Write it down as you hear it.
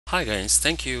Hi guys,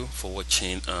 thank you for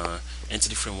watching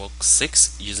Entity Framework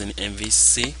 6 using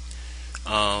MVC.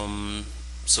 Um,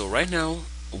 so right now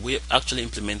we actually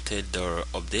implemented the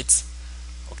updates.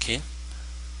 Okay.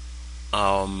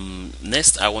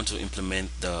 Next I want to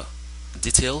implement the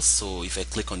details. So if I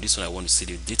click on this one, I want to see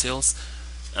the details.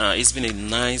 It's been a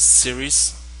nice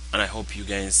series, and I hope you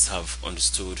guys have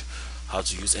understood how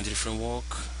to use Entity Framework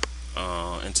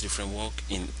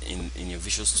in your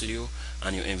Visual Studio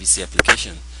and your MVC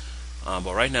application.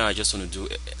 But right now I just want to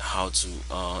do how to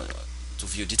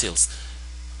view details.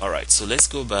 Alright, so let's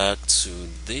go back to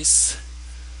this.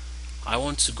 I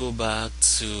want to go back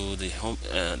to the home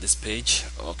this page.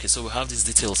 Okay, so we have these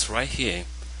details right here.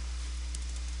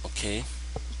 Okay,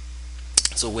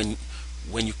 so when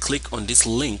you click on this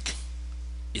link,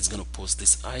 it's gonna post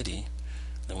this ID.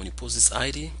 Now when you post this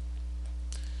ID,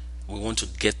 we want to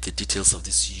get the details of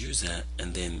this user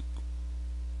and then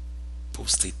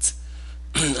post it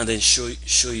and then show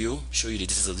you the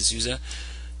details of this user.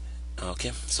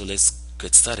 Okay, so let's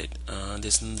get started.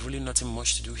 There's really nothing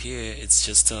much to do here. It's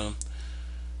just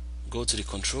go to the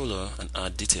controller and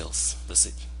add details. That's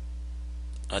it.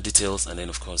 Add details, and then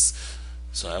of course,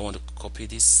 so I want to copy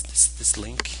this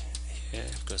link here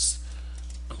because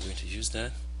I'm going to use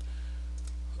that.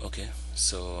 Okay,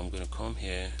 so I'm going to come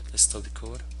here. Let's stop the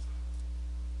code.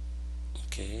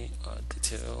 Okay, add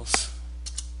details.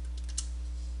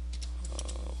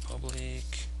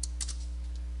 Public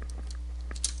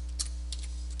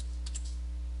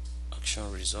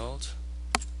action result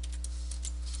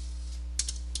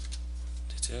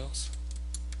details.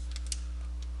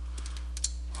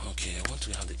 Okay, I want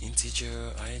to have the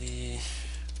integer ID.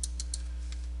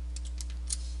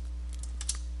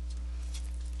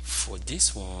 For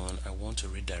this one, I want to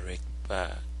redirect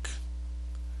back.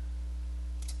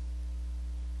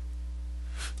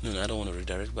 No, I don't want to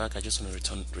redirect back. I just want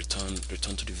to return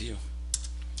to the view.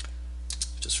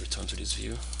 Just return to this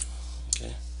view.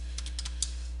 Okay.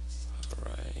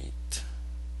 Right.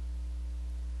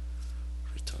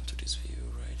 Return to this view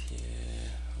right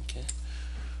here. Okay.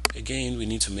 Again, we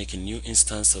need to make a new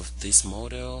instance of this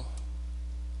model.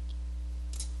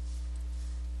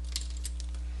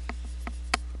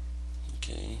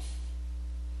 Okay.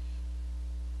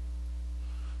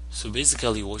 So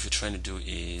basically what we're trying to do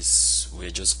is we're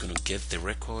just going to get the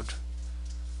record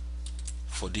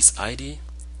for this ID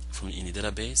from in the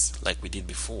database like we did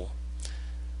before,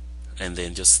 and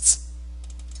then just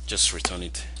return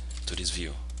it to this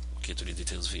view. Okay, to the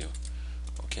details view.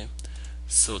 Okay,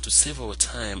 so to save our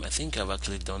time, I think I've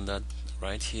actually done that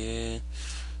right here.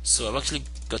 So I've actually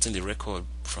gotten the record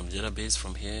from the database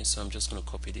from here, so I'm just going to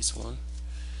copy this one.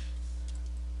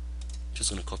 Just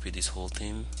going to copy this whole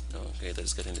thing. Okay,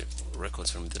 that's getting the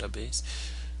records from the database,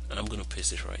 and I'm going to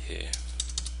paste it right here.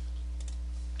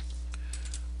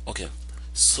 Okay,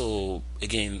 so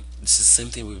again, this is the same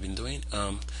thing we've been doing.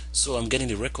 So I'm getting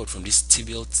the record from this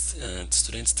TBL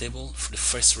students table for the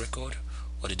first record,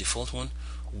 or the default one,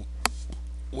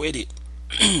 where the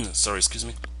sorry, excuse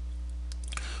me,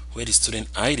 where the student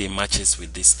ID matches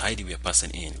with this ID we are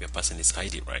passing in. We are passing this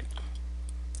ID, right?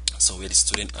 So where the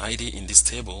student ID in this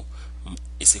table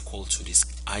is equal to this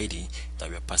ID that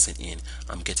we are passing in,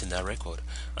 I'm getting that record,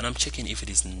 and I'm checking if it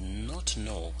is not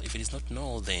null. If it is not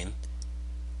null, then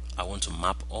I want to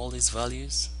map all these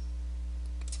values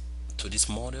to this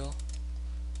model,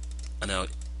 and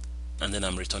then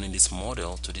I'm returning this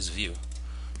model to this view.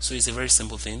 So it's a very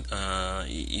simple thing.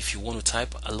 If you want to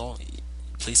type along,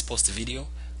 please pause the video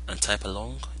and type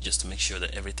along just to make sure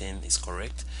that everything is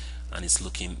correct and it's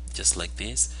looking just like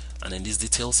this. And then these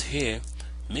details here,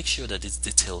 make sure that these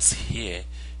details here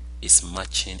is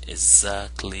matching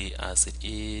exactly as it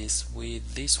is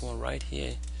with this one right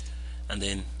here. And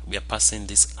then we are passing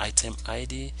this item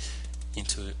ID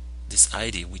into this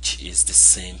ID, which is the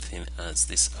same thing as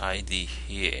this ID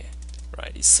here,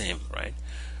 right? It's same, right?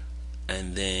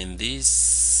 And then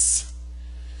this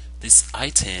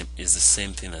item is the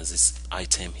same thing as this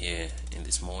item here in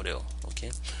this model.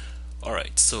 Okay, all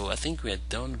right, so I think we are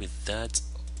done with that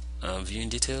viewing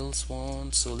details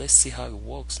one. So let's see how it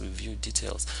works with view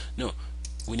details. No,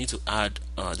 we need to add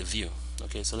the view.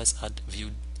 Okay, so let's add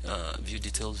view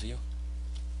details view.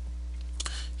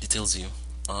 Details view.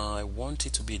 I want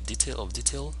it to be detail of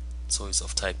detail, so it's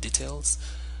of type details.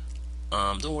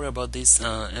 Don't worry about this.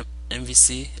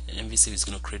 MVC is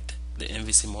going to create the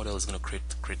MVC model is going to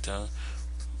create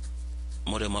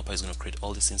model mapper is going to create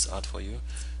all these things out for you.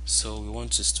 So we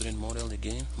want the student model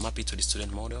again, map it to the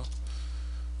student model.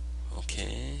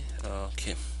 Okay,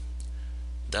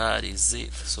 that is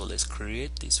it. So let's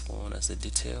create this one as the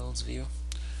details view.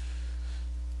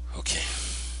 Okay,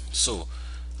 so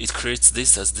it creates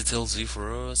this as details view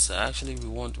for us. Actually,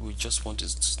 we just want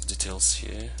its details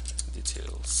here.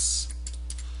 Details,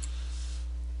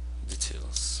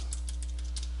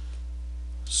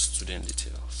 student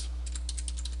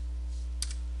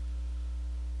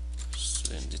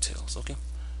details, okay.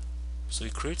 So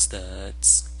it creates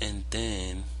that, and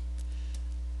then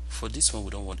for this one we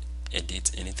don't want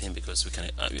edit anything because we can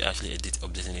actually edit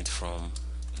updating it from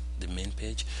the main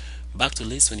page. Back to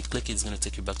list, when you click it, it's going to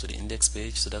take you back to the index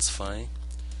page, so that's fine.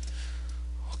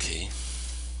 Okay,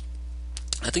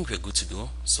 I think we're good to go.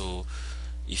 So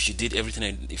if you did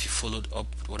everything, if you followed up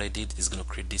what I did, it's going to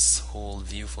create this whole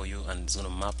view for you, and it's going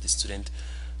to map the student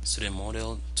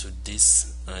model to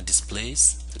this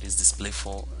displays, to this display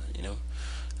for, you know,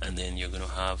 and then you're going to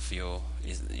have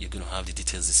the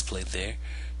details displayed there.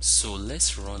 So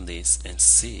let's run this and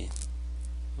see.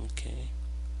 Okay,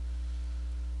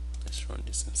 let's run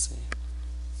this and see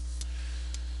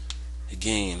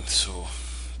again. So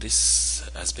this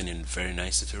has been a very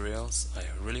nice tutorials. I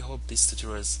really hope this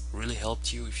tutorial has really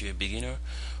helped you if you're a beginner,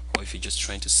 or if you're just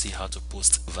trying to see how to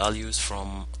post values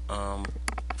from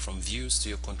views to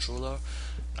your controller.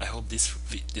 I hope this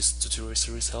tutorial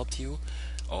series helped you.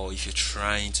 Or if you're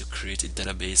trying to create a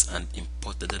database and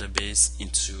import the database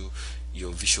into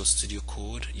your Visual Studio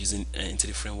Code using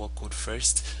Entity Framework code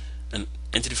first, and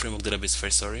Entity Framework database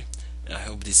first, sorry. I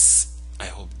hope this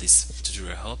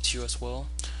tutorial helped you as well.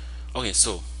 Okay,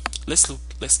 so let's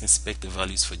inspect the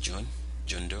values for John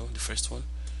Doe, the first one.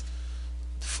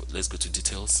 Let's go to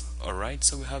details. All right,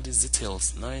 so we have these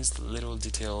details, nice little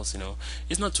details.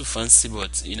 It's not too fancy,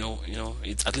 but it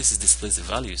at least it displays the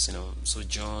values. So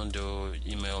John Doe,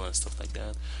 email and stuff like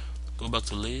that. Go back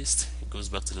to list. It goes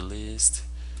back to the list,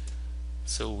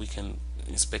 so we can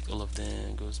inspect all of them.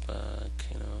 It goes back.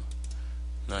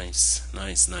 Nice,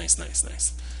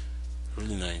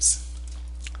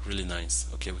 really nice.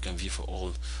 Okay, we can view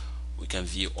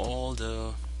all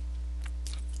the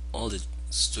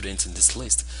students in this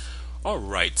list. All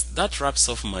right, that wraps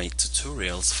up my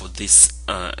tutorials for this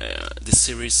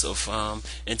series of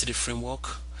Entity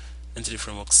Framework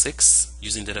 6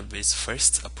 using database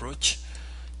first approach.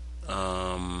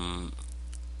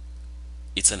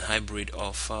 It's an hybrid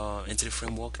of Entity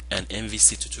Framework and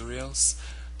MVC tutorials.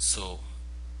 So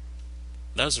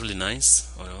that's really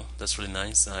nice. That's really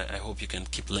nice. I hope you can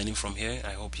keep learning from here.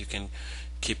 I hope you can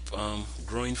keep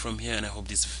growing from here, and I hope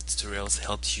these tutorials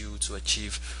helped you to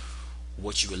achieve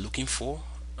what you were looking for.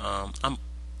 I'm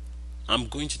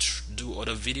going to do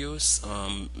other videos,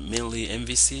 mainly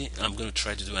MVC. I'm going to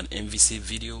try to do an MVC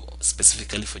video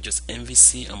specifically for just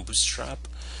MVC and Bootstrap.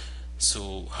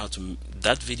 So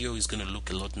that video is going to look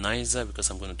a lot nicer because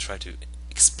I'm going to try to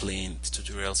explain the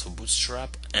tutorials for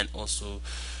Bootstrap and also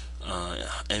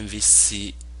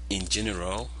MVC in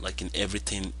general, like in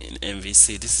everything in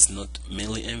MVC. This is not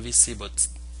mainly MVC, but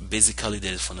basically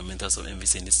the fundamentals of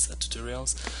MVC in these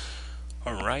tutorials.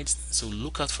 Alright, so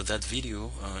look out for that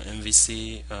video,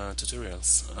 MVC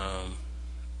tutorials.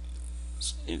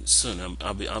 Soon.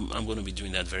 I'm going to be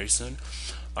doing that very soon.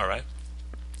 Alright,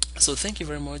 so thank you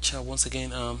very much. Once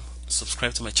again,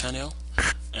 subscribe to my channel,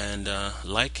 and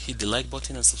hit the like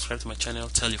button and subscribe to my channel.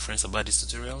 Tell your friends about these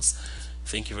tutorials.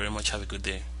 Thank you very much. Have a good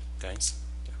day, guys.